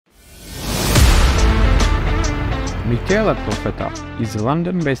Michele Profeta is a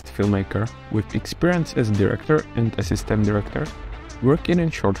London-based filmmaker with experience as director and assistant director, working in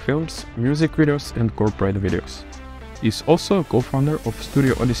short films, music videos and corporate videos. He is also a co-founder of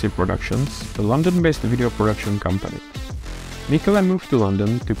Studio Odyssey Productions, a London-based video production company. Michele moved to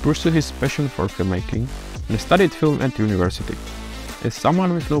London to pursue his passion for filmmaking and studied film at university. As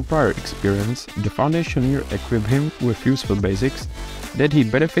someone with no prior experience, the foundation year equipped him with useful basics that he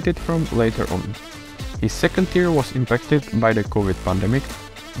benefited from later on. His second year was impacted by the COVID pandemic,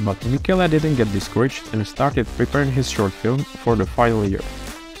 but Michele didn't get discouraged and started preparing his short film for the final year.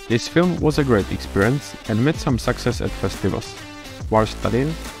 This film was a great experience and met some success at festivals. While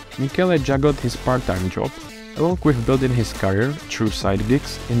studying, Michele juggled his part-time job, along with building his career through side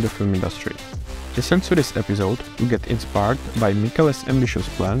gigs in the film industry. Listen to this episode to get inspired by Michele's ambitious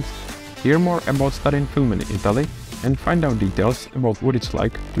plans, hear more about studying film in Italy, and find out details about what it's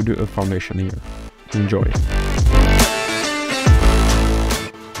like to do a foundation year. Enjoy!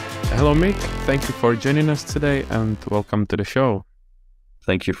 Hello Mick, thank you for joining us today and welcome to the show.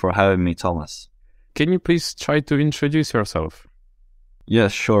 Thank you for having me, Thomas. Can you please try to introduce yourself?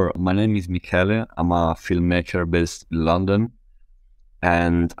 Yes, sure. My name is Michele. I'm a filmmaker based in London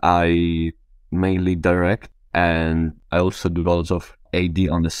and I mainly direct, and I also do lots of AD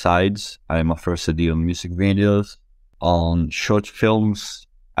on the sides. I'm a first AD on music videos, on short films.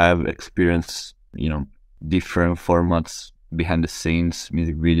 I have experienced, different formats behind the scenes,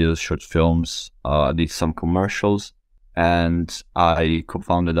 music videos, short films. I did some commercials, and I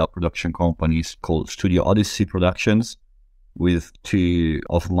co-founded a production company called Studio Odyssey Productions with two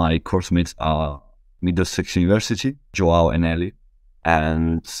of my course mates at Middlesex University, Joao and Ellie.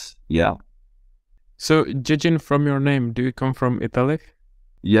 And yeah. So, judging from your name, do you come from Italy?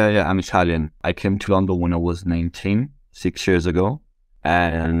 Yeah, I'm Italian. I came to London when I was 19, 6 years ago.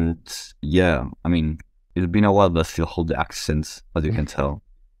 And yeah, it's been a while, but I still hold the accents, as you can tell.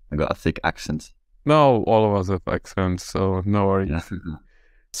 I got a thick accent. No, all of us have accents, so no worries. Yeah.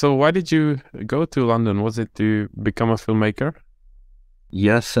 So why did you go to London? Was it to become a filmmaker?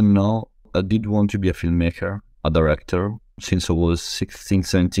 Yes and no. I did want to be a filmmaker, a director, since I was 16,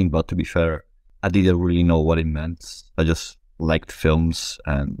 17, but to be fair, I didn't really know what it meant. I just liked films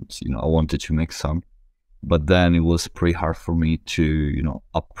and, I wanted to make some. But then it was pretty hard for me to,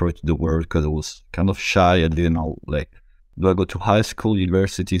 approach the world because I was kind of shy. I didn't know, do I go to high school,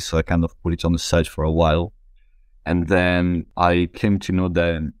 university? So I kind of put it on the side for a while. And then I came to know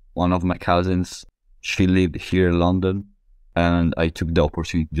that one of my cousins, she lived here in London. And I took the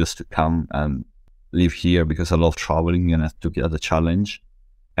opportunity just to come and live here because I love traveling and I took it as a challenge.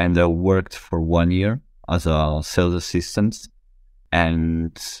 And I worked for 1 year as a sales assistant.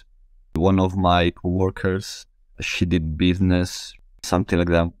 And one of my coworkers, she did business, something like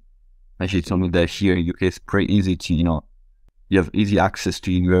that. And she told me that here in UK it's pretty easy to, you have easy access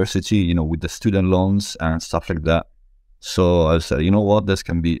to university, with the student loans and stuff like that. So I said, you know what, this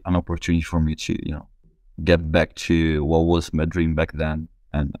can be an opportunity for me to, get back to what was my dream back then.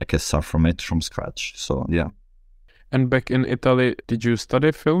 And I can start from scratch. So yeah. And back in Italy, did you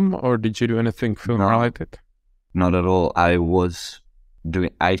study film or did you do anything film related? Not at all. I was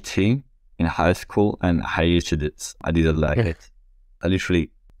doing IT in high school and I hated it. I didn't like it. I literally,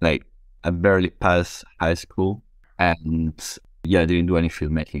 I barely passed high school and I didn't do any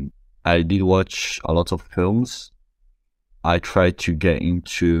filmmaking. I did watch a lot of films. I tried to get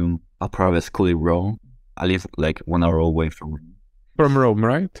into a private school in Rome. I live 1 hour away from Rome. From Rome,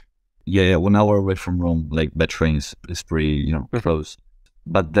 right? Yeah, 1 hour away from Rome, by trains, it's pretty, close.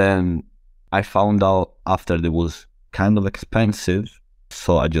 But then I found out after it was kind of expensive,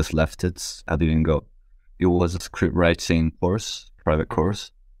 so I just left it. I didn't go. It was a script writing course, private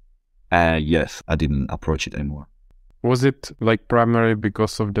course. And yes, I didn't approach it anymore. Was it primarily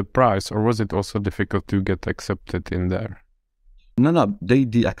because of the price, or was it also difficult to get accepted in there? No, they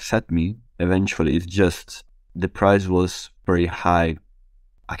did accept me eventually. It's just the price was very high.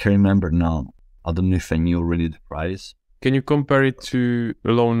 I can't remember now. I don't know if I knew really the price. Can you compare it to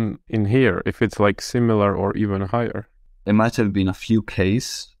a loan in here, if it's similar or even higher? It might have been a few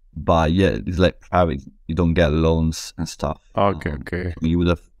Ks, but yeah, it's private. You don't get loans and stuff. Okay. You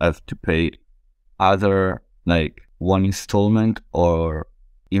would have to pay either one installment, or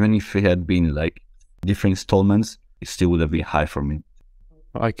even if it had been different installments, it still would have been high for me.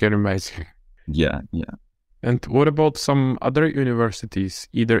 I can imagine. Yeah. And what about some other universities,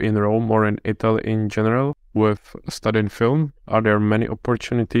 either in Rome or in Italy in general, with studying film? Are there many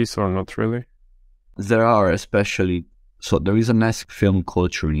opportunities or not really? There are, especially. So there is a nice film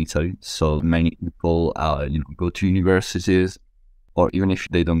culture in Italy. So many people, go to universities, or even if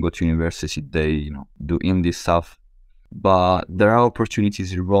they don't go to university, they, do indie stuff. but there are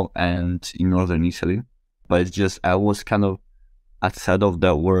opportunities in Rome and in northern Italy. But it's just I was kind of outside of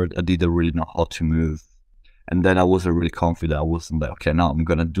that word. I didn't really know how to move, and then I wasn't really confident. I wasn't like, okay, now I'm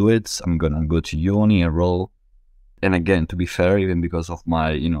gonna do it. I'm gonna go to uni, enroll. And again, to be fair, even because of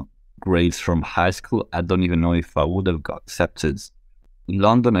my grades from high school, I don't even know if I would have got accepted. In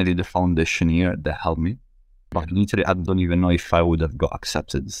London, I did a foundation year that helped me, but in Italy, I don't even know if I would have got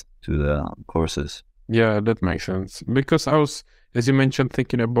accepted to the courses. Yeah, that makes sense. Because I was, as you mentioned,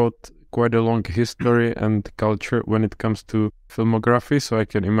 thinking about quite a long history and culture when it comes to filmography. So I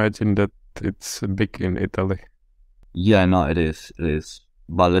can imagine that it's big in Italy. Yeah, no, it is. It is.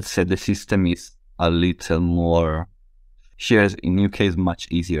 But let's say the system is a little more, here in UK is much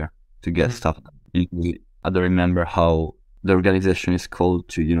easier to get stuff done. I don't remember how the organization is called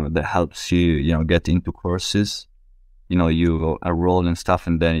that helps you, get into courses. You enroll and stuff,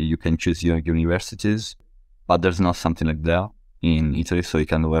 and then you can choose your universities. But there's not something like that in Italy, so you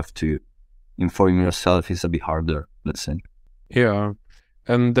kind of have to inform yourself. It's a bit harder, let's say. Yeah.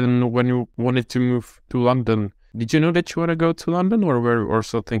 And then when you wanted to move to London, did you know that you want to go to London, or were you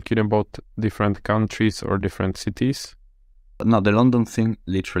also thinking about different countries or different cities? No, the London thing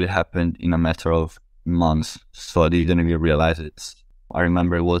literally happened in a matter of months, so I didn't even realize it. I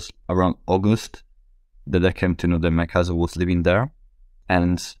remember it was around August that I came to know that my cousin was living there,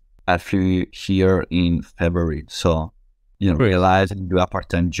 and I flew here in February. So, realized do a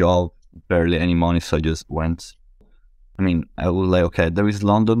part-time job, barely any money, so I just went. I mean, I was like, okay, there is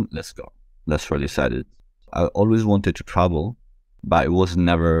London, let's go. That's really excited. I always wanted to travel, but it was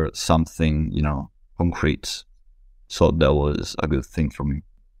never something, concrete. So that was a good thing for me.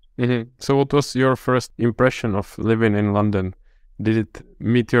 So what was your first impression of living in London? Did it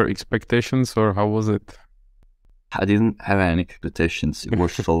meet your expectations, or how was it? I didn't have any expectations. It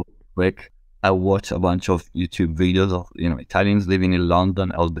was so quick. I watched a bunch of YouTube videos of, Italians living in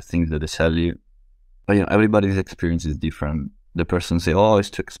London, all the things that they tell you. But, everybody's experience is different. The person say, oh, it's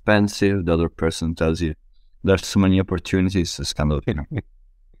too expensive. The other person tells you there's so many opportunities. It's kind of,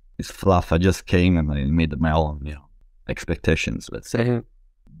 it's fluff. I just came and I made my own, expectations, let's say.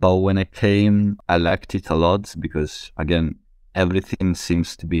 But when I came, I liked it a lot because, again, everything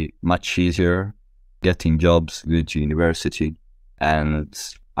seems to be much easier, getting jobs, going to university. And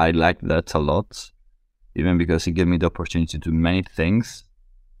I liked that a lot, even because it gave me the opportunity to do many things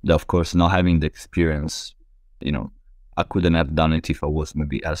that, of course, not having the experience, I couldn't have done it if I was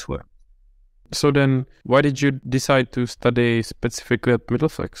maybe elsewhere. So then, why did you decide to study specifically at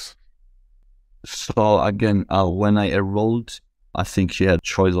Middlesex? So again, when I enrolled, I think she had a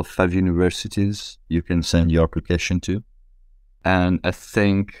choice of 5 universities you can send your application to. And I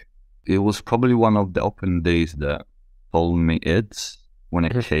think it was probably one of the open days that told me it when I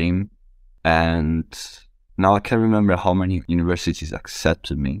came. And now I can't remember how many universities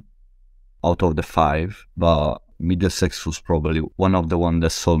accepted me out of the 5, but Middlesex was probably one of the ones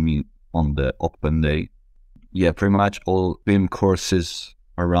that saw me on the open day. Yeah, pretty much all film courses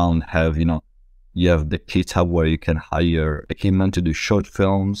around have, you have the kit hub where you can hire equipment to do short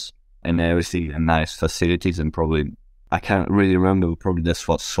films and everything, and nice facilities. And probably, I can't really remember, but probably that's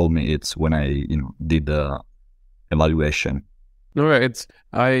what sold me it when I, did the evaluation. No,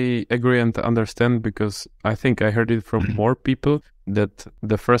 I agree and understand, because I think I heard it from more people that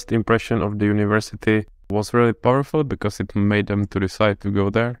the first impression of the university was really powerful because it made them to decide to go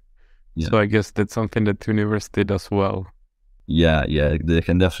there. Yeah. So I guess that's something that university does well. Yeah, they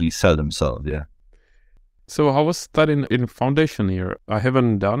can definitely sell themselves, yeah. So how was studying in foundation year? I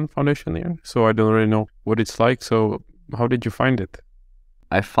haven't done foundation year, so I don't really know what it's like. So how did you find it?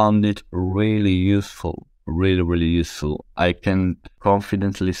 I found it really useful, really, really useful. I can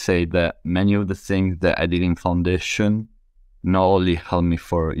confidently say that many of the things that I did in foundation not only helped me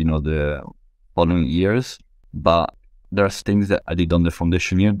for, the following years, but there's things that I did on the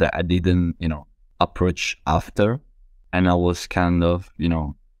foundation year that I didn't, approach after. And I was kind of,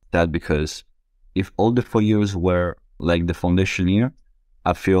 sad because if all the 4 years were like the foundation year,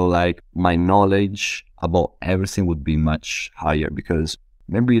 I feel like my knowledge about everything would be much higher, because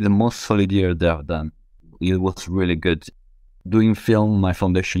maybe the most solid year that I've done, it was really good. Doing film, my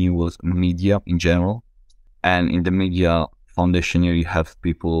foundation year was media in general. And in the media foundation year, you have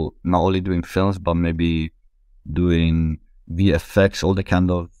people not only doing films, but maybe doing VFX, all the kind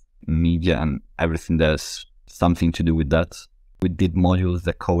of media and everything that's something to do with that. We did modules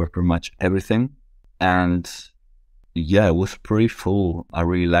that cover pretty much everything. And yeah, it was pretty full. I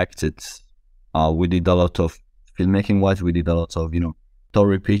really liked it. We did a lot of filmmaking wise. We did a lot of,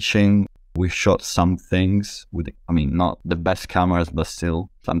 story pitching. We shot some things with, not the best cameras, but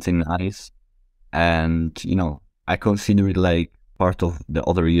still something nice. And, I consider it like part of the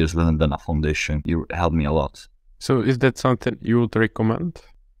other years than a foundation. It helped me a lot. So is that something you would recommend?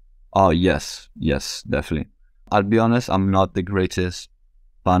 Oh, yes, definitely. I'll be honest, I'm not the greatest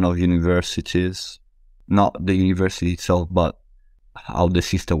fan of universities, not the university itself, but how the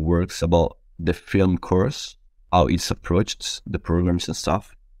system works about the film course, how it's approached, the programs and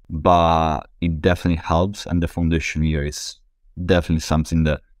stuff. But it definitely helps, and the foundation year is definitely something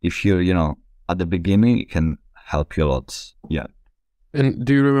that if you're, at the beginning, it can help you a lot. Yeah. And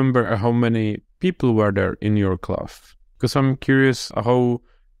do you remember how many people were there in your class? Because I'm curious how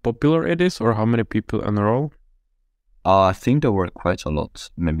popular it is or how many people enroll. I think there were quite a lot,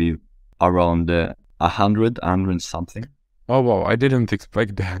 maybe around 100 something. Oh, wow, I didn't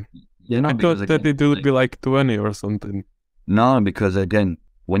expect that. Yeah, no, I thought that it would be like 20 or something. No, because again,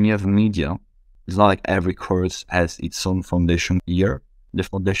 when you have media, it's not like every course has its own foundation year. The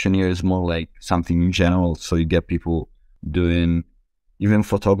foundation year is more like something in general, so you get people doing even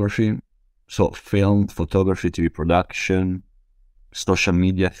photography, so film, photography, TV production, social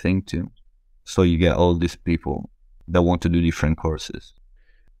media thing too. So you get all these people that want to do different courses.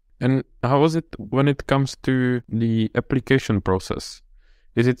 And how is it when it comes to the application process?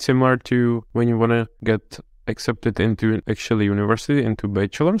 Is it similar to when you want to get accepted into an actual university, into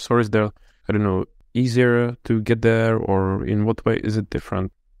bachelor's, or is there, I don't know, easier to get there, or in what way is it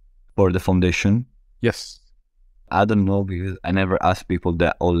different? For the foundation? Yes. I don't know, because I never asked people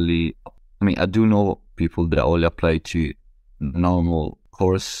that only, I do know people that only apply to normal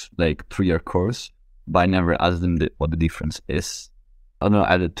course, like 3-year course, but I never asked them what the difference is. I don't know,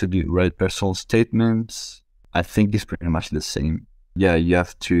 either to do write personal statements. I think it's pretty much the same. Yeah, you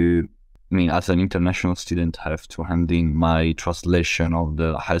have to, as an international student, I have to hand in my translation of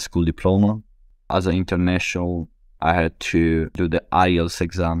the high school diploma. As an international, I had to do the IELTS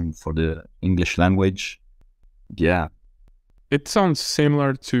exam for the English language. Yeah. It sounds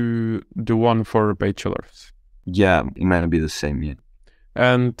similar to the one for bachelor's. Yeah, it might be the same, yeah.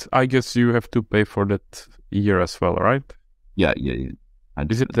 And I guess you have to pay for that year as well, right? Yeah.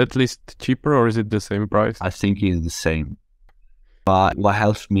 Is it at least cheaper or is it the same price? I think it's the same. But what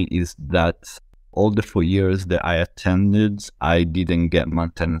helps me is that all the 4 years that I attended, I didn't get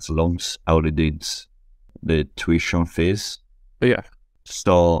maintenance loans. I only did the tuition fees. Yeah.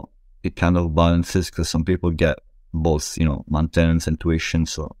 So it kind of balances, because some people get both, maintenance and tuition,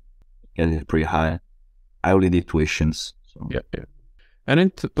 so it's pretty high. I only did tuitions. So. Yeah. And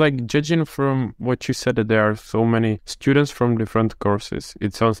it, like, judging from what you said, that there are so many students from different courses,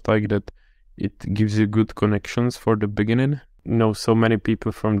 it sounds like that it gives you good connections for the beginning. Know so many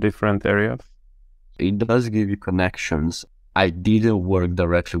people from different areas. It does give you connections. I didn't work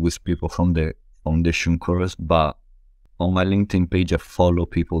directly with people from the foundation course, but on my LinkedIn page, I follow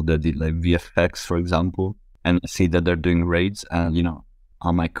people that did like VFX, for example, and I see that they're doing raids, and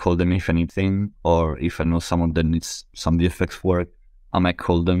I might call them if anything, or if I know someone that needs some VFX work, I might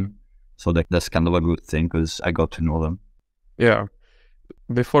call them. So that's kind of a good thing, because I got to know them. Yeah.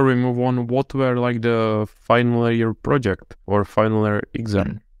 Before we move on, what were like the final year project or final year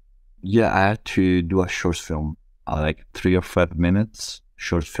exam? Yeah, I had to do a short film, like 3 or 5 minutes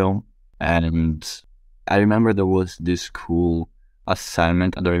short film. And I remember there was this cool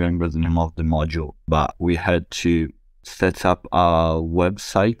assignment. I don't remember the name of the module, but we had to set up a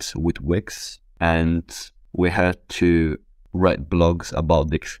website with Wix, and we had to write blogs about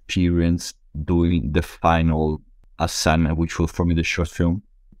the experience doing the final assignment, which was for me the short film.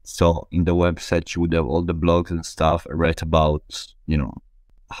 So in the website, you would have all the blogs and stuff, write about,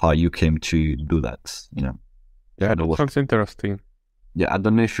 how you came to do that, Yeah, that sounds interesting. Yeah, I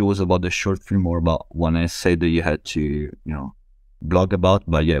don't know if it was about the short film or about one essay that you had to, blog about,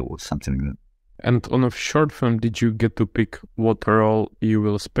 but yeah, it was something like that. And on a short film, did you get to pick what role you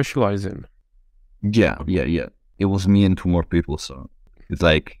will specialize in? Yeah. It was me and 2 more people, so it's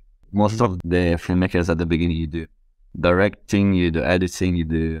like most of the filmmakers at the beginning, you do directing, you do editing,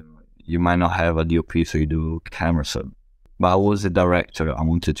 you might not have a DOP, so you do camera. So, but I was a director. I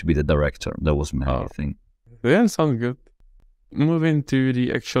wanted to be the director. That was my thing. Yeah, sounds good. Moving to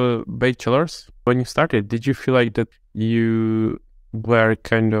the actual bachelor's, when you started, did you feel like that you were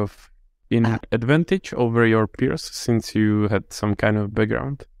kind of in advantage over your peers since you had some kind of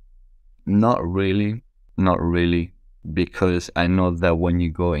background? Not really, because I know that when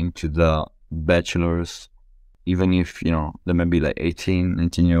you go into the bachelor's, even if, there may be like 18,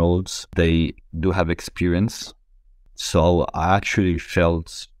 19-year-olds, they do have experience. So I actually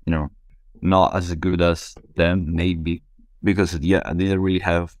felt, not as good as them, maybe, because, I didn't really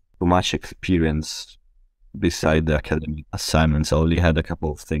have too much experience beside the academic assignments. I only had a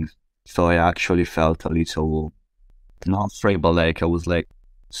couple of things. So I actually felt a little not afraid, but like I was like,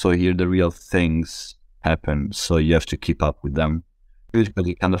 so here the real things happen, so you have to keep up with them. Because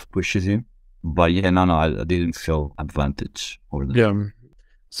it kind of pushes you. But yeah, no, I didn't feel advantage over that. Yeah.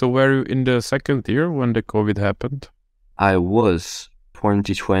 So were you in the second year when the COVID happened? I was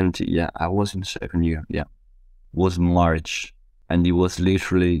 2020, yeah, I was in the second year, yeah. It was March, and it was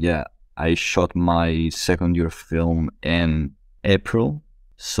literally, yeah, I shot my second year film in April,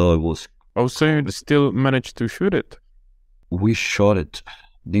 so it was. Oh, so you still managed to shoot it? We shot it.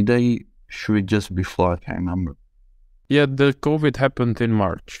 Did I shoot it just before? I can't remember. Yeah, the COVID happened in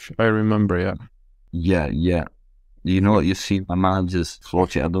March. I remember, yeah. Yeah. You know, you see my man just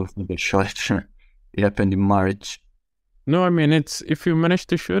floating. I don't think I shot it. It happened in March. No, I mean, it's if you manage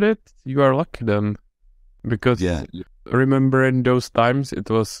to shoot it, you are lucky then. Because remember in those times, it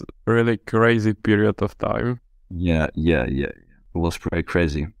was a really crazy period of time. Yeah. It was pretty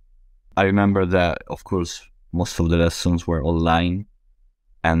crazy. I remember that, of course, most of the lessons were online,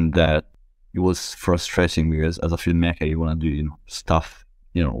 and that it was frustrating because as a filmmaker, you want to do, stuff,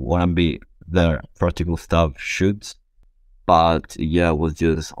 want to be there, practical stuff, shoots. But yeah, it was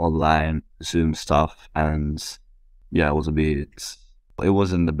just online Zoom stuff, and yeah, it wasn't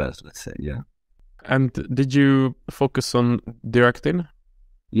the best, let's say, yeah. And did you focus on directing?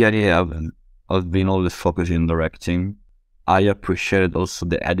 Yeah, I've been always focusing on directing. I appreciated also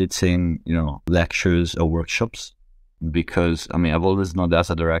the editing, lectures or workshops, because I mean, I've always known that as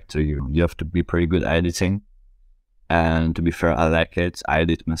a director, you have to be pretty good at editing. And to be fair, I like it. I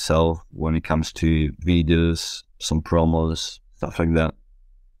edit myself when it comes to videos, some promos, stuff like that.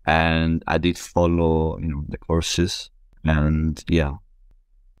 And I did follow, the courses, and yeah.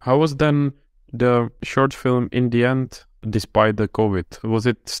 How was then the short film in the end, despite the COVID? Was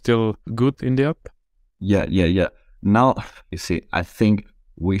it still good in the end? Yeah. Now, you see, I think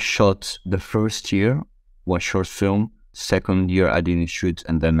we shot the first year, one short film. Second year, I didn't shoot,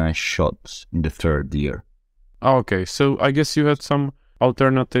 and then I shot in the third year. Oh, okay, so I guess you had some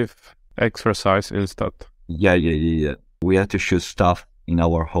alternative exercise instead. Yeah. We had to shoot stuff in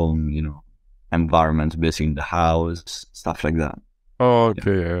our home, environment, basically in the house, stuff like that. Oh,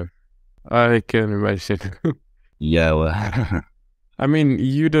 okay, yeah. I can imagine. Yeah, well. I mean,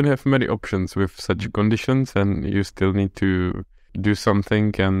 you don't have many options with such conditions, and you still need to do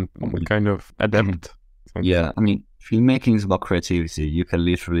something and kind of adapt. Yeah, I mean, filmmaking is about creativity. You can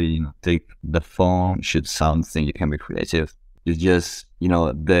literally, take the phone, shoot something, you can be creative. It's just,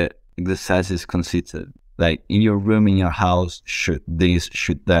 the exercise is considered. Like, in your room, in your house, shoot this,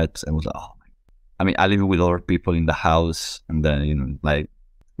 shoot that. And I was like, oh my. I mean, I live with other people in the house, and then, like.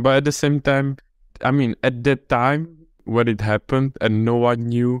 But at the same time, I mean, at that time, when it happened and no one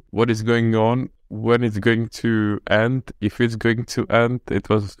knew what is going on, when it's going to end, if it's going to end, it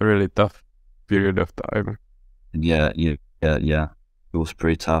was a really tough period of time. Yeah. It was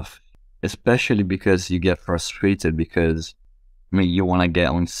pretty tough, especially because you get frustrated because, I mean, you want to get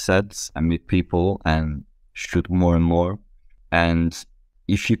on sets and meet people and shoot more and more. And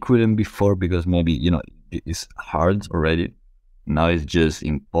if you couldn't before, because maybe, it's hard already, now it's just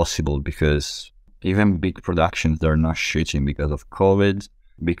impossible because even big productions, they're not shooting because of COVID,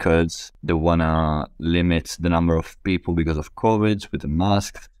 because they want to limit the number of people because of COVID with the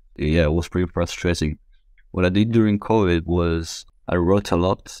masks. Yeah, it was pretty frustrating. What I did during COVID was I wrote a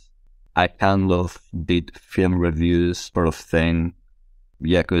lot. I kind of did film reviews sort of thing.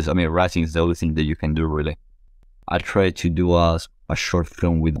 Yeah, because I mean, writing is the only thing that you can do, really. I tried to do a short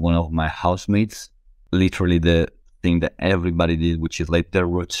film with one of my housemates. Literally the thing that everybody did, which is like their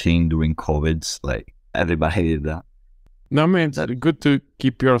routine during COVID. Like, everybody did that. No, I mean, it's good to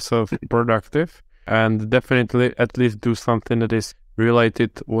keep yourself productive and definitely at least do something that is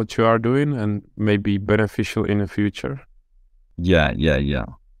related to what you are doing and maybe beneficial in the future. Yeah.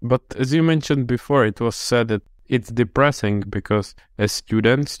 But as you mentioned before, it was said that it's depressing because as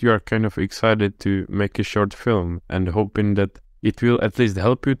students, you are kind of excited to make a short film and hoping that it will at least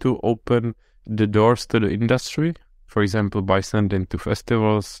help you to open the doors to the industry. For example, by sending to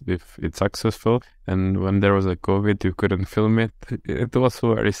festivals if it's successful. And when there was a COVID, you couldn't film it. It was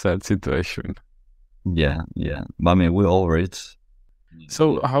a very sad situation. Yeah. But I mean, we're over it.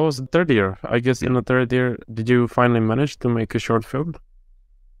 So how was the third year? I guess in the third year, did you finally manage to make a short film?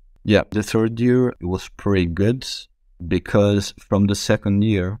 Yeah, the third year, it was pretty good because from the second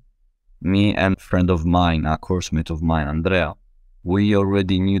year, me and a friend of mine, a course mate of mine, Andrea, we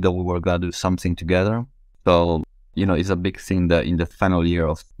already knew that we were going to do something together. So, it's a big thing that in the final year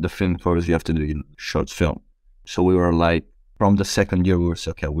of the film course, you have to do short film. So we were like, from the second year, we were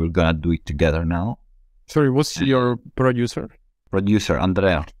saying, okay, we're going to do it together now. Sorry, what's your producer? Producer,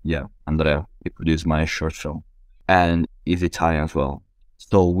 Andrea. Yeah, Andrea. He produced my short film. and easy time as well.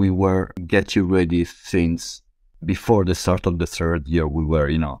 So we were getting ready since before the start of the third year. We were,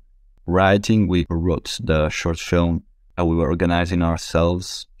 writing. We wrote the short film and we were organizing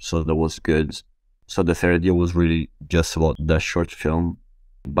ourselves. So that was good. So the third year was really just about the short film.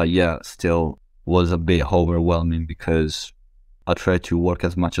 But yeah, still was a bit overwhelming because I try to work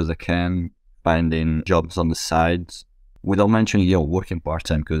as much as I can, finding jobs on the side, without mentioning, working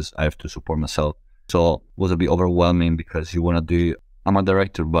part-time because I have to support myself. So it was a bit overwhelming because you want to do, I'm a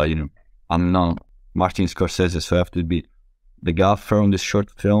director, but I'm not Martin Scorsese, so I have to be the gaffer on this short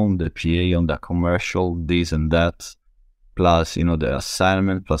film, the PA on that commercial, this and that, plus, the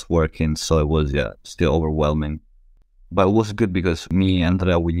assignment, plus working. So it was, still overwhelming. But it was good because me and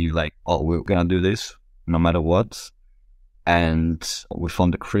Andrea, we knew like, oh, we're going to do this no matter what. And we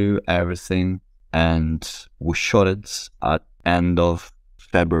found the crew, everything, and we shot it at end of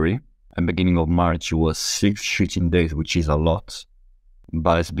February and beginning of March. It was 6 shooting days, which is a lot.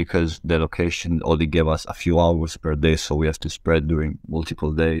 But it's because the location only gave us a few hours per day, so we have to spread during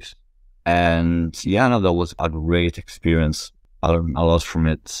multiple days. And that was a great experience. I learned a lot from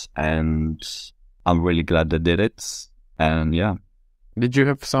it, and I'm really glad they did it. And Did you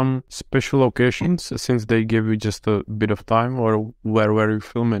have some special occasions since they gave you just a bit of time, or where were you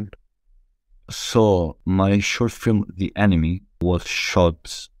filming? So my short film, The Enemy, was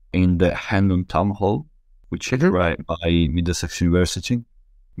shot in the Hendon Town Hall, which is right by Middlesex University,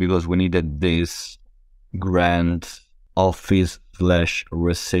 because we needed this grand office /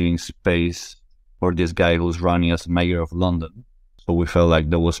 receiving space for this guy who's running as mayor of London. So we felt like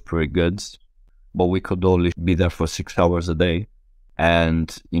that was pretty good, but we could only be there for 6 hours a day.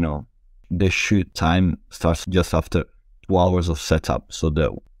 And, the shoot time starts just after 2 hours of setup. So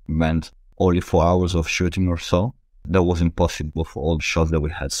that meant only 4 hours of shooting or so. That was impossible for all the shots that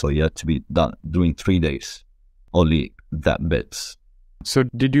we had. So you had to be done during 3 days, only that bit. So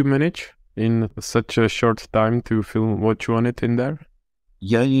did you manage in such a short time to film what you wanted in there?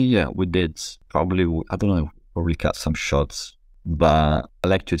 Yeah, we did. Probably, I don't know, probably cut some shots. But I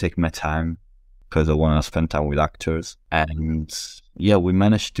like to take my time because I want to spend time with actors. And we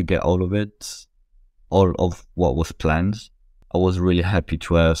managed to get all of it, all of what was planned. I was really happy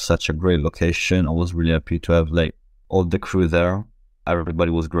to have such a great location. I was really happy to have like all the crew there.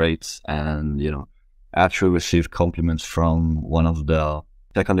 Everybody was great. And, I actually received compliments from one of the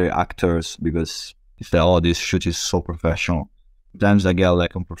secondary actors because he said, oh, this shoot is so professional. Sometimes I get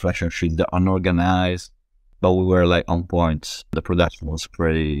like on professional shoot, they're unorganized, but we were like on point. The production was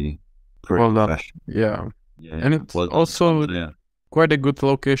pretty well done. professional. Yeah. And it's also quite a good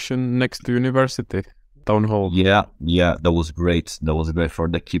location next to university, Town Hall. Yeah, that was great. That was great for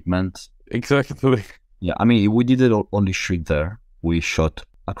the equipment. Exactly. Yeah, I mean, we didn't only shoot there. We shot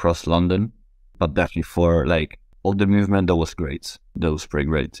across London, but definitely for like all the movement, that was great. That was pretty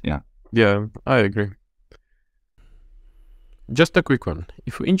great, Yeah, I agree. Just a quick one.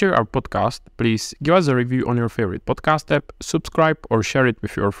 If you enjoy our podcast, please give us a review on your favorite podcast app, subscribe or share it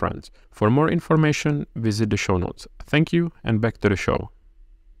with your friends. For more information, visit the show notes. Thank you, and back to the show.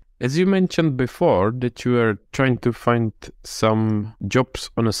 As you mentioned before that you were trying to find some jobs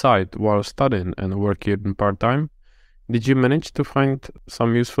on the side while studying and working part-time, did you manage to find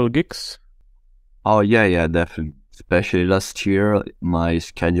some useful gigs? Oh, yeah, definitely. Especially last year, my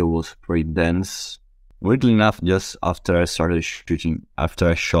schedule was pretty dense. Weirdly enough, just after I started shooting, after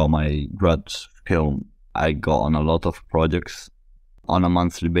I shot my grad film, I got on a lot of projects. On a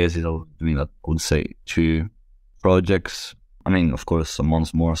monthly basis, I was doing, I would say, 2 projects. I mean, of course, some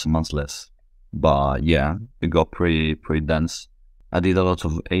months more, some months less. But yeah, it got pretty dense. I did a lot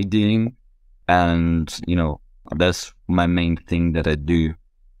of ADing, and, that's my main thing that I do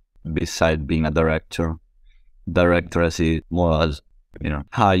beside being a director. Director, I see it more as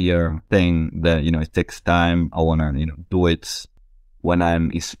higher thing that, it takes time. I want to, do it when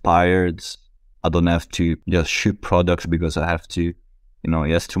I'm inspired. I don't have to just shoot products because I have to,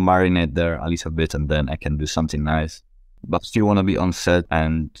 just to marinate there a little bit and then I can do something nice. But still want to be on set,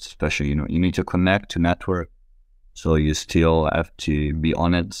 and especially, you need to connect to network. So you still have to be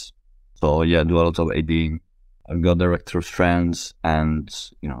on it. So yeah, do a lot of AD. I've got directors friends and,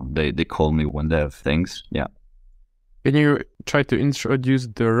 they call me when they have things. Yeah. Can you try to introduce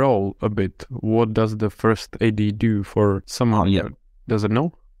the role a bit? What does the first AD do for someone that doesn't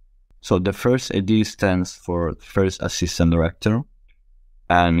know? So the first AD stands for First Assistant Director,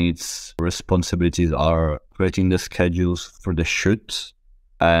 and its responsibilities are creating the schedules for the shoots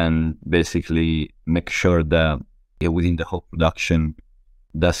and basically make sure that within the whole production,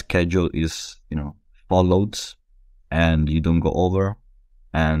 the schedule is, followed and you don't go over.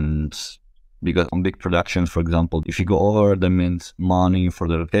 And Because on big productions, for example, if you go over, that means money for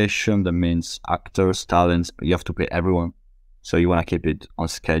the location, that means actors, talents, you have to pay everyone. So you want to keep it on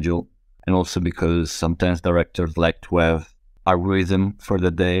schedule. And also because sometimes directors like to have a rhythm for the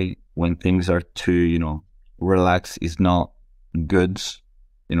day. When things are too, relaxed, is not good,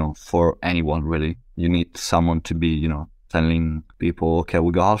 for anyone really. You need someone to be, telling people, okay,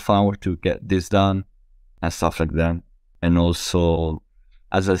 we got half an hour to get this done and stuff like that. And also,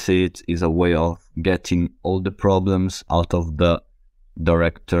 as I say, it is a way of getting all the problems out of the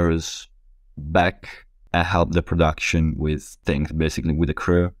director's back and help the production with things, basically with the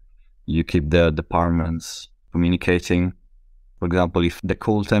crew. You keep the departments communicating. For example, if the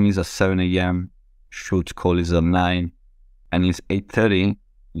call time is at 7 a.m., shoot call is at 9, and it's 8:30,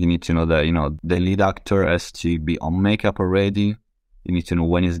 you need to know that, the lead actor has to be on makeup already. You need to know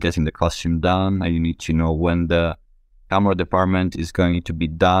when he's getting the costume done, and you need to know when the camera department is going to be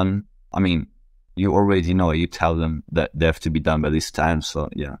done. I mean, you already know, you tell them that they have to be done by this time, so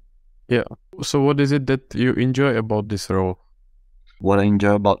yeah. Yeah. So what is it that you enjoy about this role? What I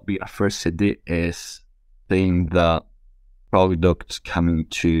enjoy about being a first AD is seeing the product coming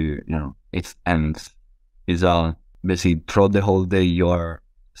to, its end. Is basically throughout the whole day, you're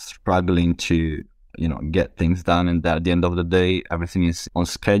struggling to, get things done, and at the end of the day, everything is on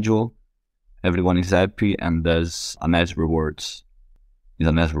schedule. Everyone is happy, and there's a nice reward. It's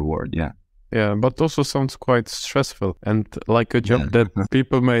a nice reward, yeah. Yeah, but also sounds quite stressful and like a job that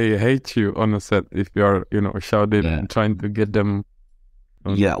people may hate you on a set if you are, shouting and trying to get them.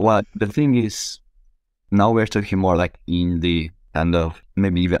 Yeah, well, the thing is, now we're talking more like indie kind of,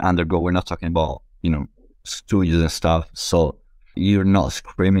 maybe even undergo. We're not talking about, studios and stuff. So you're not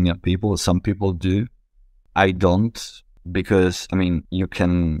screaming at people. Some people do. I don't, because, you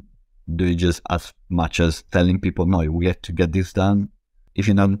can do just as much as telling people, no, we have to get this done. If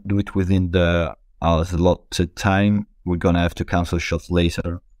you don't do it within the allotted time, we're going to have to cancel shots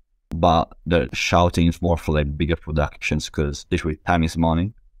later. But the shouting is more for like bigger productions, because literally time is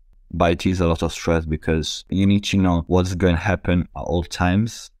money. But it is a lot of stress because you need to know what's going to happen at all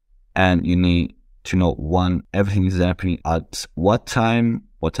times. And you need to know, one, everything is happening at what time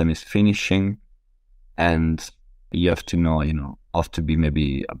is finishing. And you have to know, have to be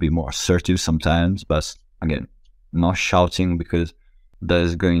maybe a bit more assertive sometimes. But again, not shouting, because that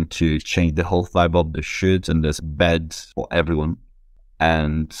is going to change the whole vibe of the shoot, and that's bad for everyone.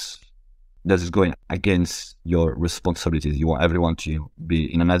 And that is going against your responsibilities. You want everyone to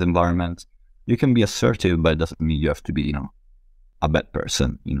be in a nice environment. You can be assertive, but it doesn't mean you have to be, a bad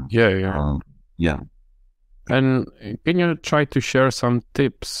person, Yeah. Yeah. And can you try to share some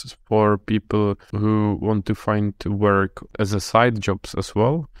tips for people who want to find work as a side jobs as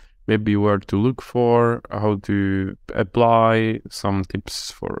well? Maybe where to look for, how to apply, some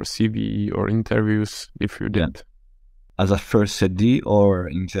tips for CV or interviews, if you did. Yeah. As a first AD or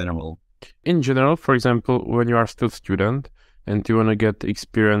in general? In general, for example, when you are still a student and you want to get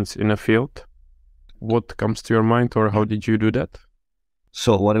experience in a field, what comes to your mind, or how did you do that?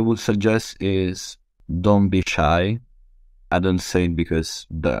 So what I would suggest is, don't be shy. I don't say it because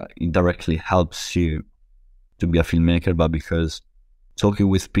it directly helps you to be a filmmaker, but because talking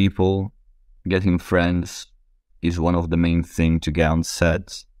with people, getting friends is one of the main things to get on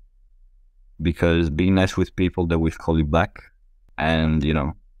set. Because being nice with people, they will call you back. And,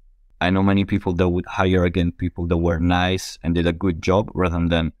 I know many people that would hire again people that were nice and did a good job, rather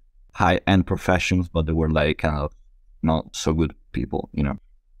than high-end professionals, but they were like kind of not so good people,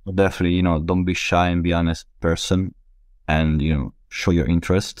 So definitely, don't be shy and be honest person, and, show your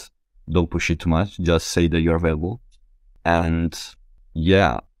interest. Don't push it too much. Just say that you're available. And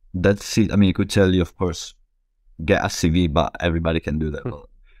yeah, that's it. You could tell you, of course, get a CV, but everybody can do that. But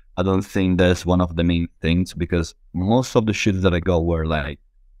I don't think that's one of the main things, because most of the shoots that I got were like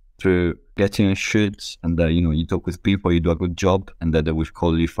through getting a shoot, and then, you talk with people, you do a good job, and then they will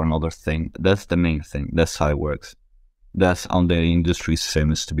call you for another thing. That's the main thing. That's how it works. That's how the industry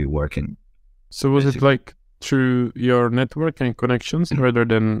seems to be working. So was it like through your network and connections rather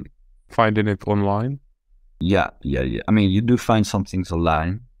than finding it online? Yeah. You do find some things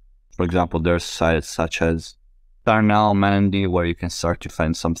online. For example, there's sites such as Darnell, Mandy, where you can start to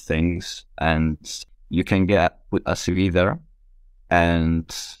find some things, and you can put a CV there,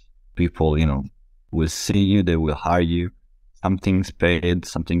 and people, will see you, they will hire you. Some things paid,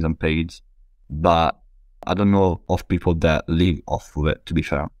 some things unpaid, but I don't know of people that live off of it, to be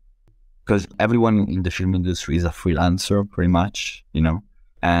fair. Because everyone in the film industry is a freelancer, pretty much,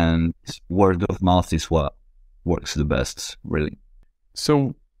 and word of mouth is what works the best, really.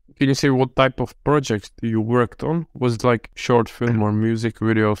 So Can you say what type of projects you worked on? Was it like short film or music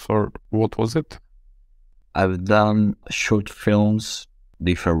videos, or what was it? I've done short films,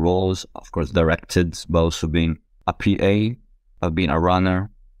 different roles, of course, directed, but also been a PA. I've been a runner.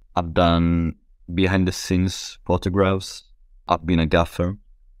 I've done behind the scenes photographs. I've been a gaffer.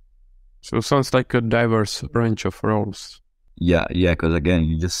 So it sounds like a diverse range of roles. Yeah, because again,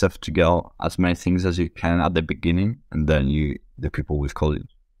 you just have to go as many things as you can at the beginning, and then the people will call you.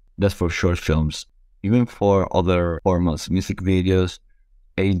 That's for short films. Even for other formats, music videos,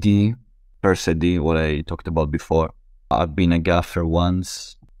 AD, first AD, what I talked about before. I've been a gaffer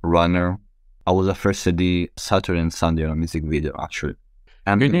once, runner. I was a first AD Saturday and Sunday on a music video, actually.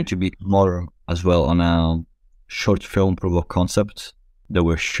 I'm going to be more as well on a short film proof of concept that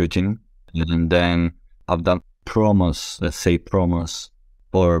we're shooting. And then I've done promos, let's say promos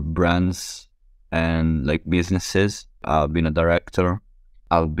for brands and like businesses. I've been a director.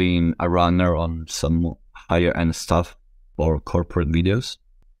 I've been a runner on some higher end stuff for corporate videos,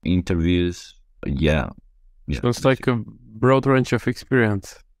 interviews. Yeah. So it's like a broad range of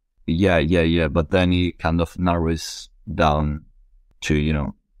experience. Yeah. But then it kind of narrows down to,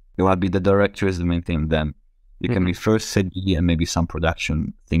 you want to be the director is the main thing. Then you can be first CD and maybe some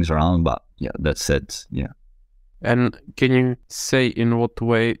production things around, but yeah, that's it. Yeah. And can you say in what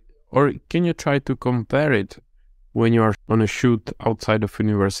way, or can you try to compare it when you are on a shoot outside of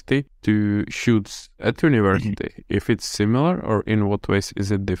university to shoots at university? If it's similar, or in what ways is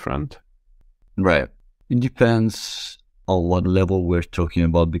it different? Right. It depends on what level we're talking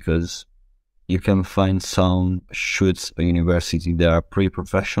about, because you can find some shoots at university that are pretty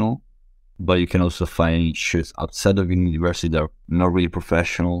professional, but you can also find shoots outside of university that are not really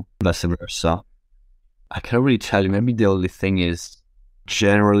professional, vice versa. I can't really tell you. Maybe the only thing is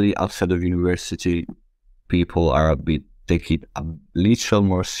generally outside of university, people are take it a little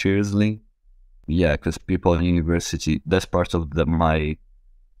more seriously. Yeah, because people in university, that's part of my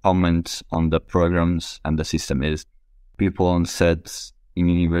comment on the programs and the system is people on sets in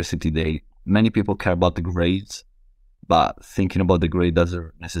university, many people care about the grades, but thinking about the grade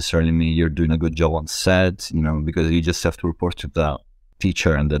doesn't necessarily mean you're doing a good job on set, because you just have to report to the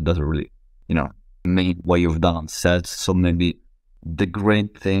teacher, and that doesn't really, mean what you've done on set. So maybe the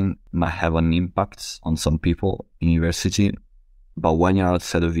grade thing might have an impact on some people in university, but when you're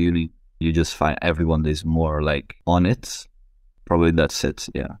outside of uni, you just find everyone is more like on it. Probably that's it.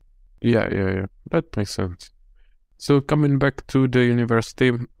 Yeah. That makes sense. So coming back to the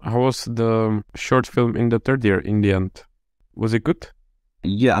university, how was the short film in the third year in the end? Was it good?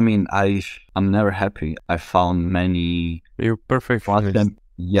 Yeah, I mean, I'm never happy. I found many imperfections.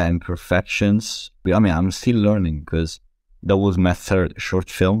 I mean, I'm still learning, because that was my third short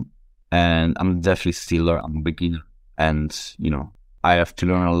film, and I'm definitely still learning. I'm a beginner, and I have to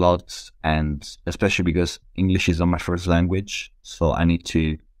learn a lot, and especially because English is not my first language, so I need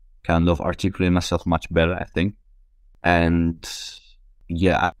to kind of articulate myself much better, I think. And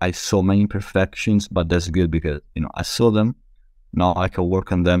yeah, I saw many imperfections, but that's good because, I saw them. Now I can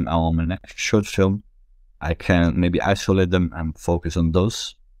work on them on my next short film. I can maybe isolate them and focus on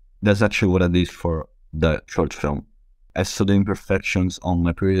those. That's actually what I did for the short film. I saw the imperfections on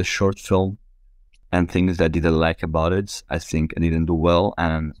my previous short film and things that I didn't like about it. I think I didn't do well,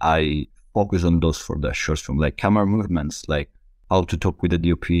 and I focus on those for the short film, like camera movements, like how to talk with the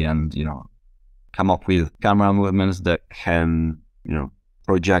DOP and, come up with camera movements that can,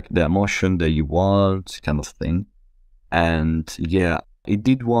 project the emotion that you want, kind of thing. And yeah, it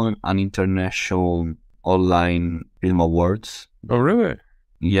did won an international online film awards. Oh, really?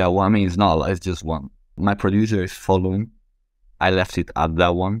 Yeah, well, I mean, it's not, it's just one. My producer is following. I left it at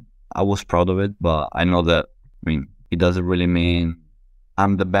that one. I was proud of it, but I know that, it doesn't really mean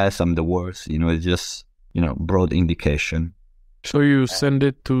I'm the best, I'm the worst. It's just, broad indication. So you send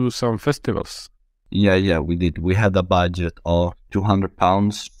it to some festivals? Yeah, we did. We had a budget of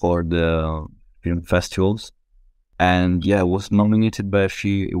 £200 for the film festivals. And yeah, it was nominated by a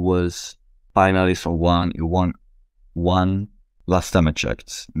few. It was finalist on one. It won one last time I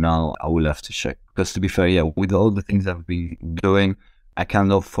checked. Now I will have to check. Because to be fair, yeah, with all the things I've been doing, I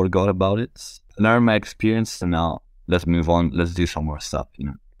kind of forgot about it. Learn my experience, and now let's move on. Let's do some more stuff,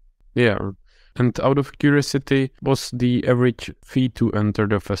 Yeah. And out of curiosity, what's the average fee to enter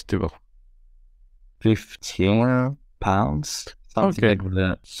the festival? £15, something like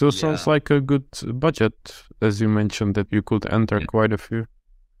that. So sounds like a good budget, as you mentioned that you could enter quite a few.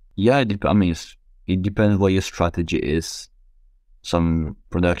 Yeah, it depends what your strategy is. Some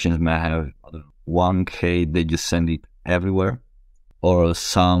productions may have 1K, they just send it everywhere, or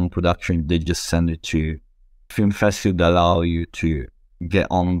some production they just send it to film festival that allow you to get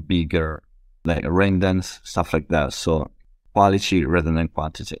on bigger, like rain dance, stuff like that. So quality rather than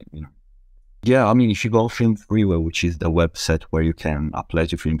quantity, you know. Yeah, I mean, if you go on Film Freeway, which is the website where you can apply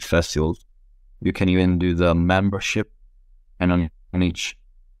to film festivals, you can even do the membership, and on each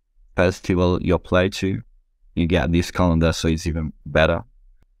festival you apply to, you get a discount on that, so it's even better.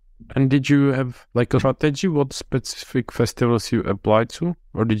 And did you have like a strategy, what specific festivals you applied to,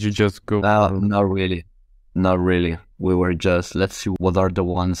 or did you just go? Not really. Not really. We were just, let's see what are the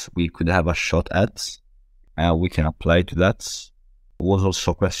ones we could have a shot at, and we can apply to that. It was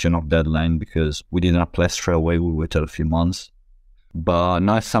also a question of deadline because we didn't apply straight away, we waited a few months. But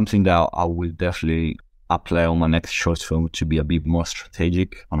now it's something that I will definitely apply on my next short film, to be a bit more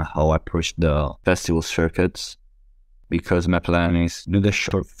strategic on how I approach the festival circuits, because my plan is do the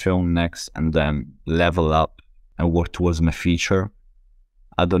short film next and then level up and work towards my feature.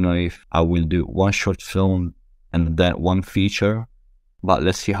 I don't know if I will do one short film and then one feature, but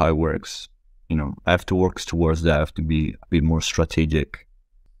let's see how it works. You know, I have to work towards that. I have to be a bit more strategic.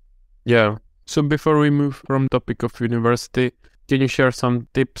 Yeah. So before we move from topic of university, can you share some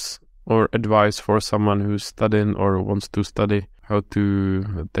tips or advice for someone who's studying or wants to study, how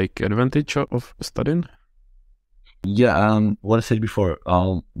to take advantage of studying? Yeah, what I said before,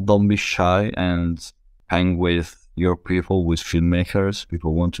 don't be shy and hang with your people, with filmmakers.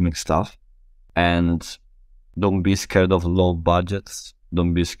 People want to make stuff, and don't be scared of low budgets.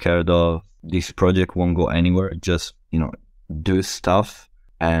 Don't be scared of this project won't go anywhere. Just, you know, do stuff,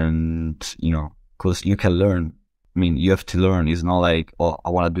 and, you know, because you can learn. I mean, you have to learn. It's not like, oh, I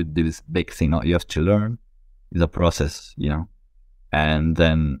want to do this big thing. No, you have to learn. It's a process, you know, and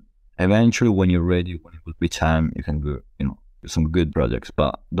then eventually, when you're ready, when it will be time, you can do, you know, some good projects.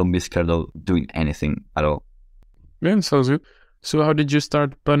 But don't be scared of doing anything at all. Yeah, sounds good. So how did you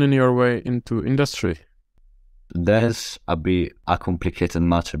start planning your way into industry? That's a bit a complicated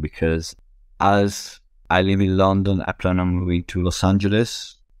matter because as I live in London, I plan on moving to Los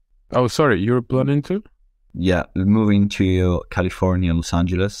Angeles. Oh, sorry, you're planning to? Yeah, moving to California, Los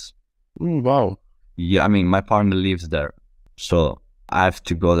Angeles. Wow. Yeah, I mean, my partner lives there, so I have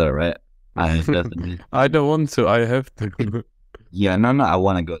to go there, right? And I don't want to, I have to. Yeah, no, I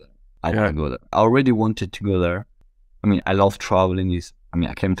want to go there. I want to go there. I already wanted to go there. I mean, I love traveling.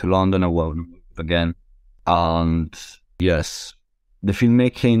 I came to London, I want to move again. And yes, the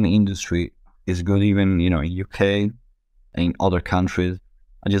filmmaking industry is good even, you know, in UK, in other countries.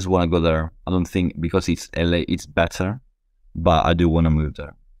 I just want to go there. I don't think because it's LA, it's better, but I do want to move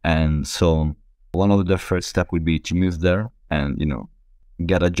there. And so one of the first steps would be to move there and, you know,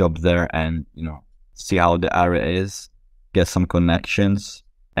 get a job there and, you know, see how the area is, get some connections.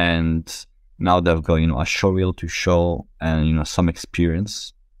 And now that I've got, you know, a show reel to show and, you know, some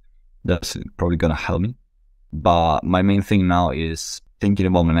experience, that's probably going to help me. But my main thing now is thinking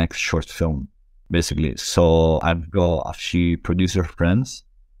about my next short film, basically. So I've got a few producer friends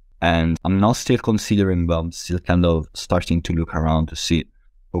and I'm not still considering, but I'm still kind of starting to look around to see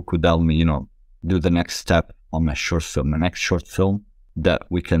who could help me, you know, do the next step on my short film, my next short film that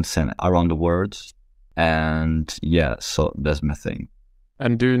we can send around the world. And yeah, so that's my thing.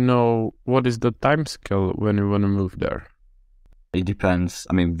 And do you know what is the time scale when you want to move there? It depends.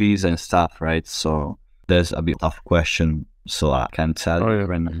 I mean, visa and stuff, right? So there's a bit tough question, so I can't tell you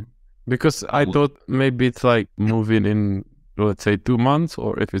right now. Because I thought maybe it's like moving in, let's say 2 months,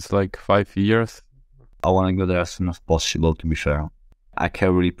 or if it's like 5 years. I want to go there as soon as possible, to be fair. I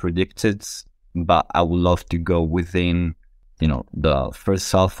can't really predict it, but I would love to go within, you know, the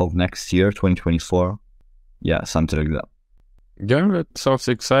first half of next year, 2024. Yeah, something like that. Yeah, that sounds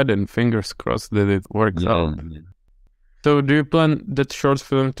exciting. Fingers crossed that it works out. Yeah. So do you plan that short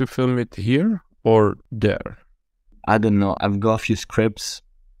film to film it here or there? I don't know. I've got a few scripts.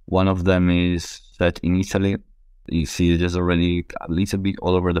 One of them is set in Italy. You see, there's already a little bit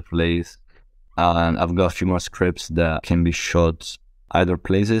all over the place. And I've got a few more scripts that can be shot either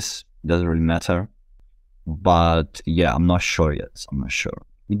places. Doesn't really matter. But yeah, I'm not sure yet. I'm not sure.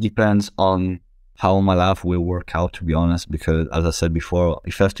 It depends on how my life will work out, to be honest, because as I said before,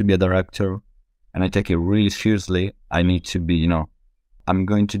 if I have to be a director and I take it really seriously, I need to be, you know, I'm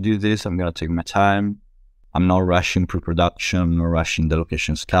going to do this, I'm going to take my time. I'm not rushing pre-production, I'm not rushing the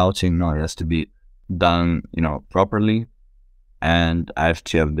location scouting. No, it has to be done, you know, properly. And I have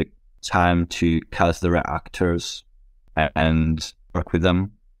to have the time to cast the right actors and work with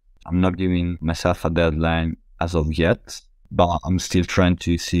them. I'm not giving myself a deadline as of yet, but I'm still trying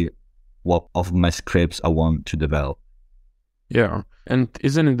to see what of my scripts I want to develop. Yeah, and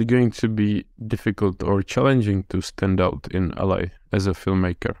isn't it going to be difficult or challenging to stand out in LA as a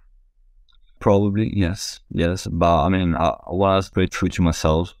filmmaker? Probably, yes. But I mean, I want to stay true to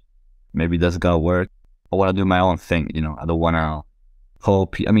myself. Maybe that's gonna work. I want to do my own thing, you know. I don't want to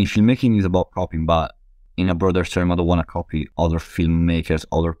copy. I mean, filmmaking is about copying, but in a broader term, I don't want to copy other filmmakers,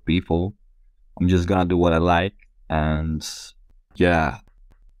 other people. I'm just gonna do what I like, and yeah.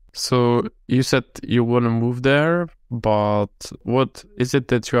 So you said you want to move there, but what is it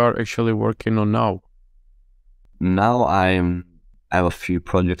that you are actually working on now? Now I have a few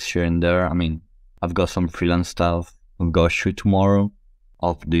projects here and there. I mean, I've got some freelance stuff. I've got a shoot tomorrow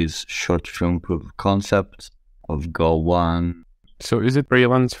of this short film proof of concept. I've got one. So is it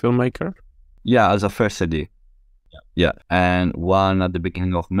freelance filmmaker? Yeah, as a first idea. Yeah, and one at the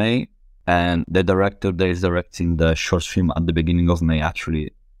beginning of May. And the director that is directing the short film at the beginning of May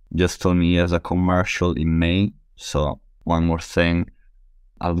actually just told me he has a commercial in May. So one more thing,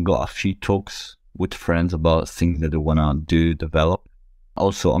 I've got a few talks with friends about things that they wanna do, develop.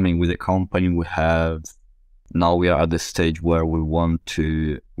 Also, I mean, with the company we are at the stage where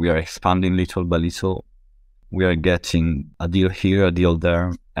we are expanding little by little. We are getting a deal here, a deal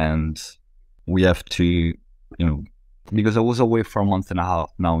there, and we have to, you know, because I was away for a month and a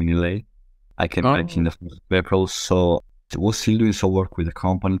half now in LA. I came back in the 1st of April, so we're still doing some work with the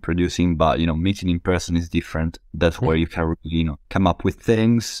company producing, but, you know, meeting in person is different. That's where you can really, you know, come up with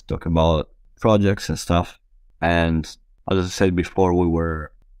things, talk about projects and stuff. And as I said before,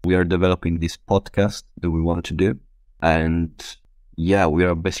 we are developing this podcast that we want to do. And yeah, we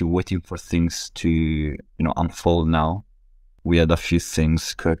are basically waiting for things to, you know, unfold now. We had a few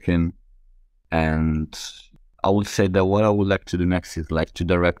things cooking, and I would say that what I would like to do next is like to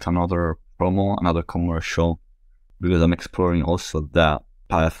direct another promo, another commercial, because I'm exploring also that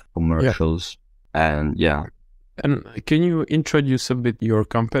path, commercials. And yeah. And can you introduce a bit your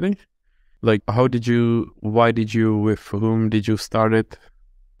company? Like, why did you, with whom did you start it?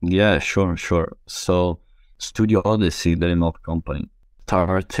 Yeah, sure. So Studio Odyssey, the name of the company,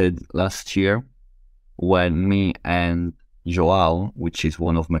 started last year when me and Joao, which is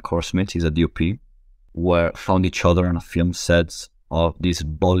one of my course mates, he's a DOP, found each other on a film set of this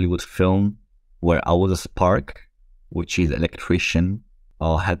Bollywood film where I was a spark, which is electrician,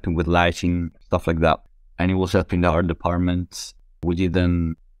 helping with lighting, stuff like that. And he was helping the art department. We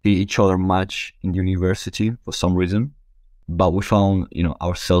didn't see each other much in university for some reason, but we found, you know,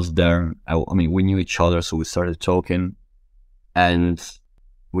 ourselves there. I mean, we knew each other, so we started talking and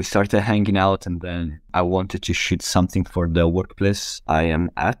we started hanging out. And then I wanted to shoot something for the workplace I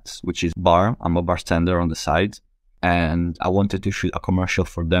am at, which is bar. I'm a bartender on the side, and I wanted to shoot a commercial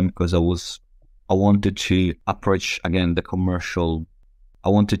for them because I wanted to approach again the commercial. I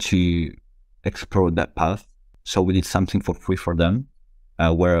wanted to explore that path. So we did something for free for them,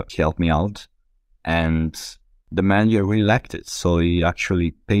 where he helped me out, and the manager really liked it. So he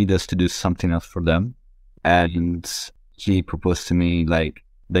actually paid us to do something else for them. And he proposed to me, like,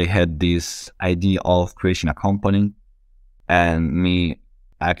 they had this idea of creating a company, and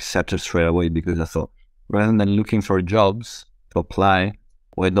I accepted straight away because I thought, rather than looking for jobs to apply,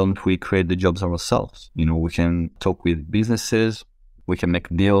 why don't we create the jobs ourselves? You know, we can talk with businesses, we can make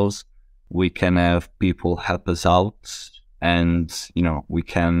deals, we can have people help us out, and, you know, we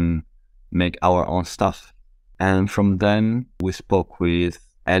can make our own stuff. And from then we spoke with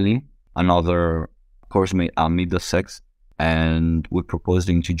Ellie, another course mate at Middlesex, and we proposed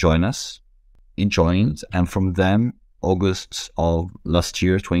him to join us. He joined, and from then, August of last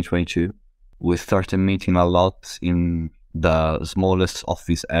year, 2022, we started meeting a lot in the smallest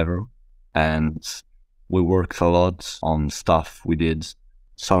office ever, and we worked a lot on stuff. We did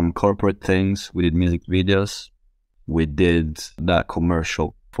some corporate things, we did music videos, we did that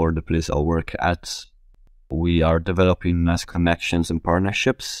commercial for the place I work at. We are developing nice connections and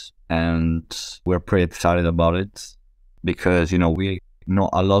partnerships, and we're pretty excited about it because, you know, we know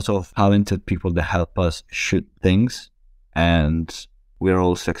a lot of talented people that help us shoot things, and we're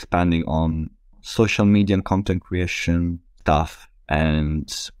also expanding on social media and content creation stuff,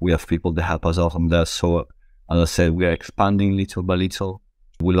 and we have people that help us out on that. So as I said, we are expanding little by little.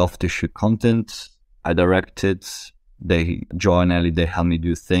 We love to shoot content. I direct it. Joe and Ellie, they help me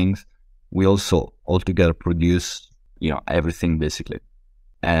do things. We also all together produce, you know, everything basically.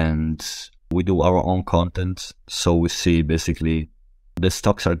 And we do our own content. So we see basically the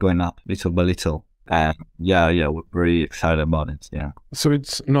stocks are going up little by little. And yeah, we're very excited about it. Yeah. So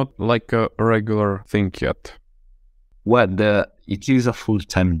it's not like a regular thing yet. Well, it is a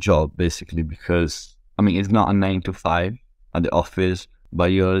full-time job basically, because I mean, it's not a 9 to 5 at the office,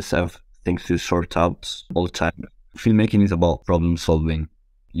 but you always have things to sort out all the time. Filmmaking is about problem solving.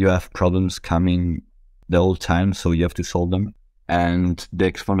 You have problems coming the whole time, so you have to solve them. and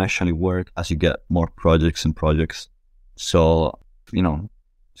they exponentially work as you get more projects and projects. So, you know,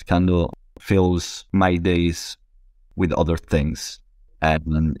 it kind of fills my days with other things.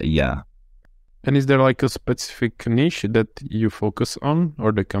 And yeah. And is there like a specific niche that you focus on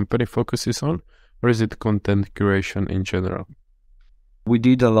or the company focuses on, or is it content creation in general? We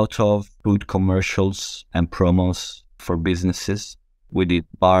did a lot of food commercials and promos for businesses. We did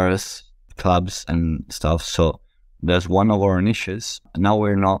bars, clubs and stuff. So that's one of our niches. Now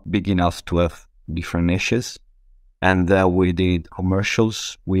we're not big enough to have different niches. And then we did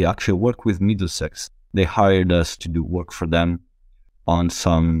commercials. We actually work with Middlesex. They hired us to do work for them on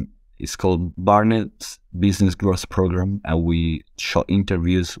some, it's called Barnett's Business Growth Program. And we shot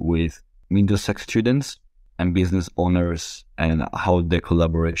interviews with Middlesex students and business owners and how the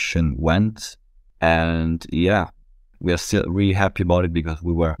collaboration went. And yeah, we are still really happy about it because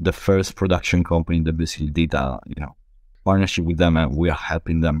we were the first production company that basically did a, partnership with them, and we are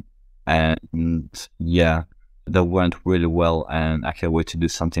helping them. And yeah, that went really well, and I can't wait to do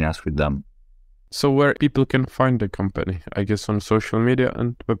something else with them. So where people can find the company, I guess on social media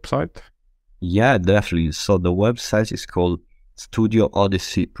and website? Yeah, definitely. So the website is called Studio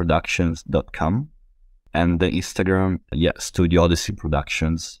Odyssey Productions.com, and the Instagram, Studio Odyssey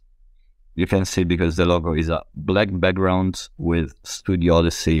Productions. You can see because the logo is a black background with Studio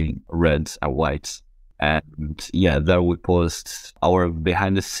Odyssey red and white. And yeah, there we post our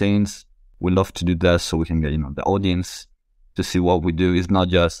behind the scenes. We love to do that so we can get, the audience to see what we do. It's not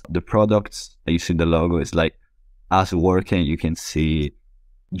just the products that you see the logo. It's like us working. You can see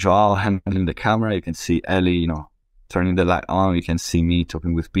Joao handling the camera. You can see Ellie, turning the light on. You can see me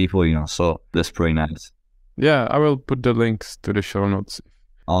talking with people, so that's pretty nice. Yeah, I will put the links to the show notes.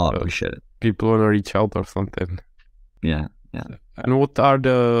 Oh, I appreciate it. People want to reach out or something. Yeah. And what are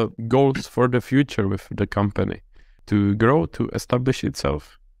the goals for the future with the company? To grow, to establish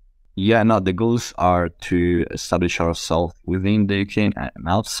itself? Yeah, no, the goals are to establish ourselves within the UK and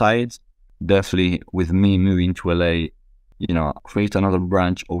outside. Definitely with me moving to LA, create another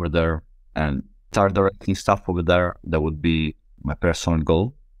branch over there and start directing stuff over there. That would be my personal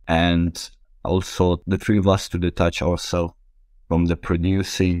goal. And also the three of us to detach ourselves from the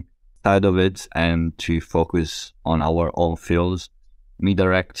producing side of it and to focus on our own fields, me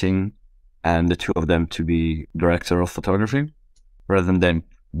directing and the two of them to be director of photography rather than them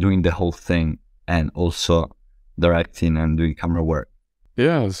doing the whole thing and also directing and doing camera work.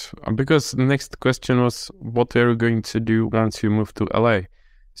 Yes, because the next question was what are you going to do once you move to LA?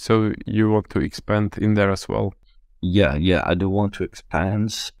 So you want to expand in there as well? Yeah, I do want to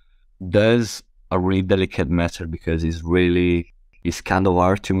expand. There's a really delicate matter because it's kind of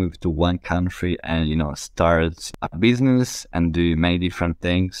hard to move to one country and, start a business and do many different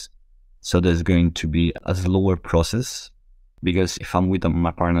things. So there's going to be a slower process because if I'm with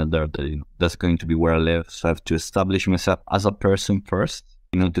my partner there, that's going to be where I live. So I have to establish myself as a person first,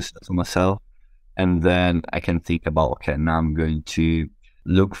 to settle myself. And then I can think about, okay, now I'm going to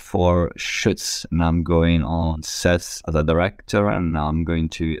look for shoots and I'm going on sets as a director and now I'm going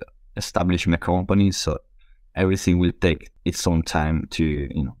to establish my company. So everything will take its own time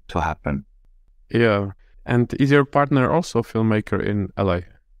to happen. Yeah. And is your partner also a filmmaker in LA?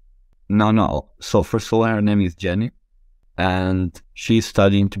 No. So first of all, her name is Jenny and she's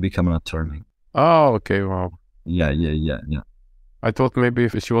studying to become an attorney. Oh, okay. Wow. Yeah. I thought maybe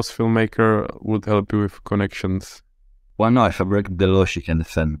if she was filmmaker would help you with connections. Well, no, if I break the law, she can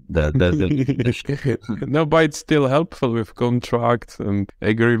defend that. No, but it's still helpful with contracts and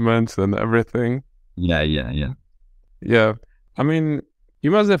agreements and everything. Yeah. Yeah. I mean,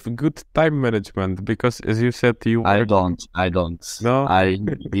 you must have good time management because as you said, I don't. No?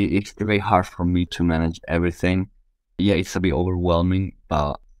 It's very hard for me to manage everything. Yeah, it's a bit overwhelming,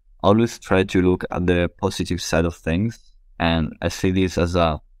 but I always try to look at the positive side of things. And I see this as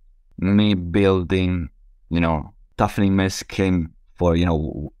me building, toughening my skin for,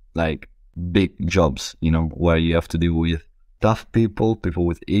 like big jobs, where you have to deal with tough people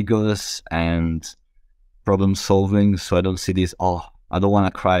with egos and problem solving. So I don't see this, I don't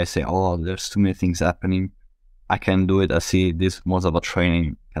want to cry, say, there's too many things happening. I can do it. I see this more of a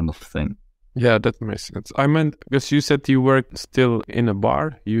training kind of thing. Yeah, that makes sense. I meant, because you said you work still in a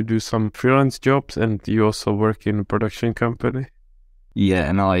bar, you do some freelance jobs and you also work in a production company. Yeah,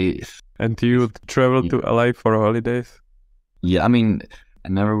 and you travel to LA for holidays? Yeah, I mean, I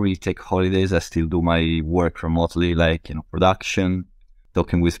never really take holidays. I still do my work remotely, like, production,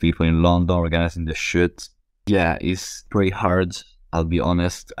 talking with people in London, organizing the shoot. Yeah, it's pretty hard. I'll be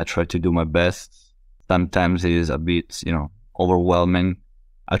honest. I try to do my best. Sometimes it is a bit, overwhelming.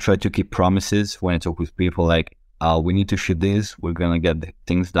 I try to keep promises when I talk with people, like, we need to shoot this. We're gonna get the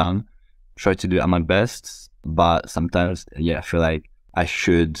things done. Try to do it at my best, but sometimes, yeah, I feel like I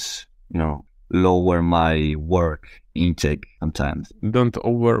should, lower my work intake sometimes. Don't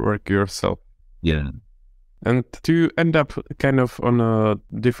overwork yourself. Yeah. And to end up kind of on a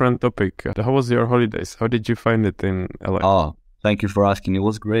different topic, how was your holidays? How did you find it in LA? Oh, thank you for asking. It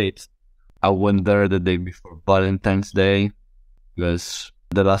was great. I went there the day before Valentine's Day because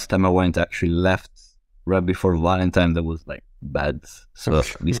the last time I went, I actually left right before Valentine. That was like bad. So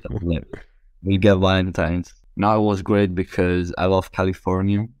at least we get Valentine's. Now it was great because I love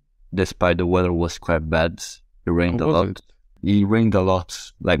California, despite the weather was quite bad. It rained a lot. It rained a lot,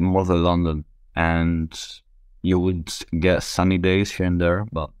 like more than London. And you would get sunny days here and there,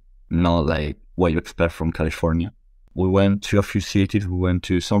 but not like what you expect from California. We went to a few cities. We went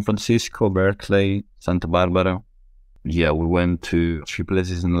to San Francisco, Berkeley, Santa Barbara. Yeah, we went to 3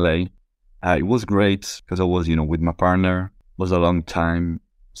 places in LA. It was great because I was, with my partner. It was a long time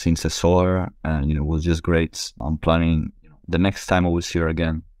since I saw her, and, it was just great. I'm planning the next time I will see her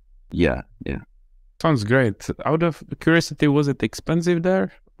again. Yeah. Sounds great. Out of curiosity, was it expensive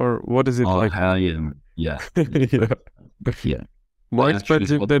there? Or what is it like? Hell yeah. Yeah. Yeah. More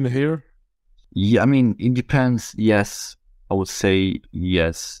expensive than here? Yeah, I mean, it depends. Yes, I would say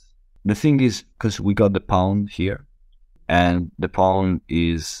yes. The thing is, because we got the pound here, and the pound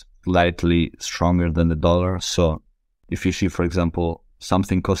is slightly stronger than the dollar. So if you see, for example,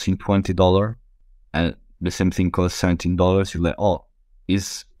 something costing $20 and the same thing costs $17, you're like, oh,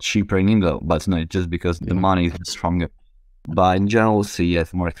 it's cheaper in England. But it's not, just because the money is stronger. But in general, I would say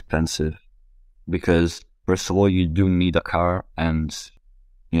yes, more expensive. Because first of all, you do need a car and,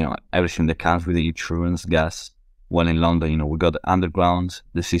 everything that comes with the insurance, gas. While in London, we got the underground.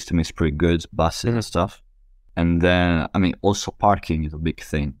 The system is pretty good, buses and stuff. And then, also parking is a big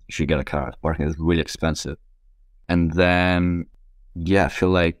thing. You should get a car. Parking is really expensive. And then, I feel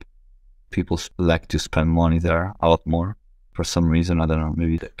like people like to spend money there a lot more. For some reason, I don't know,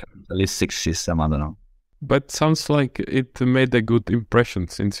 maybe the capitalistic system, I don't know. But sounds like it made a good impression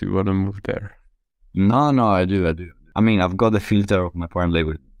since you want to move there. No, I do. I've got the filter of my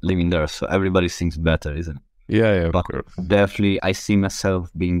partner living there, so everybody thinks better, isn't it? Yeah, of course. Definitely, I see myself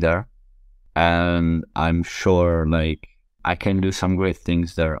being there, and I'm sure, I can do some great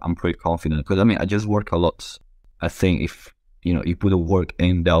things there. I'm pretty confident, because, I just work a lot. I think if, you put the work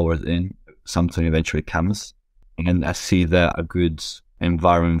in, the hours in, something eventually comes, and I see that a good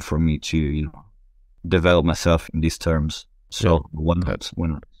environment for me to, develop myself in these terms. So why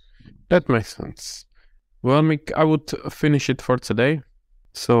not? That makes sense. Well, Mick, I would finish it for today.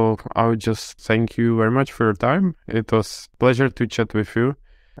 So I would just thank you very much for your time. It was a pleasure to chat with you.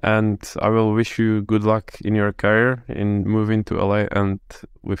 And I will wish you good luck in your career, in moving to LA and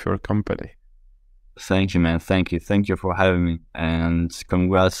with your company. Thank you, man. Thank you. Thank you for having me. And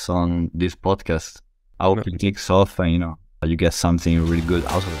congrats on this podcast. I hope it kicks off and, you get something really good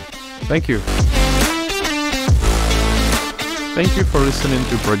out of it. Thank you. Thank you for listening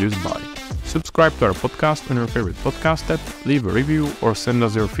to Produced By. Subscribe to our podcast on your favorite podcast app, leave a review, or send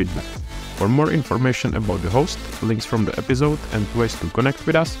us your feedback. For more information about the host, links from the episode, and ways to connect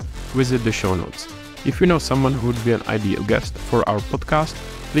with us, visit the show notes. If you know someone who would be an ideal guest for our podcast,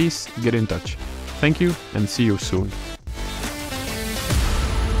 please get in touch. Thank you and see you soon.